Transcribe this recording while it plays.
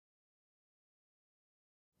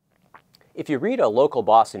If you read a local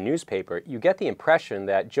Boston newspaper, you get the impression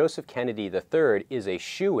that Joseph Kennedy III is a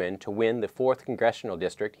shoo-in to win the 4th Congressional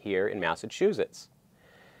District here in Massachusetts.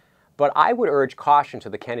 But I would urge caution to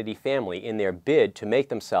the Kennedy family in their bid to make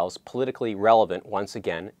themselves politically relevant once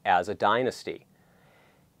again as a dynasty.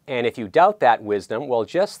 And if you doubt that wisdom, well,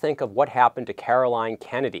 just think of what happened to Caroline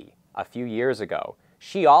Kennedy a few years ago.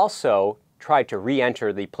 She also tried to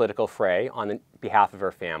re-enter the political fray on behalf of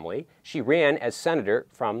her family. She ran as senator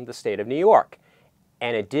from the state of New York.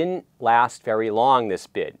 And it didn't last very long, this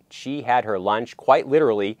bid. She had her lunch quite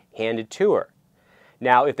literally handed to her.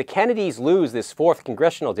 Now, if the Kennedys lose this 4th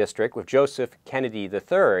Congressional District with Joseph Kennedy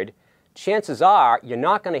III, chances are you're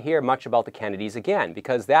not going to hear much about the Kennedys again,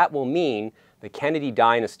 because that will mean the Kennedy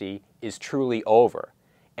dynasty is truly over.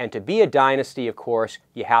 And to be a dynasty, of course,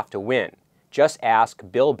 you have to win. Just ask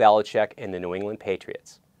Bill Belichick and the New England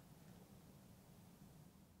Patriots.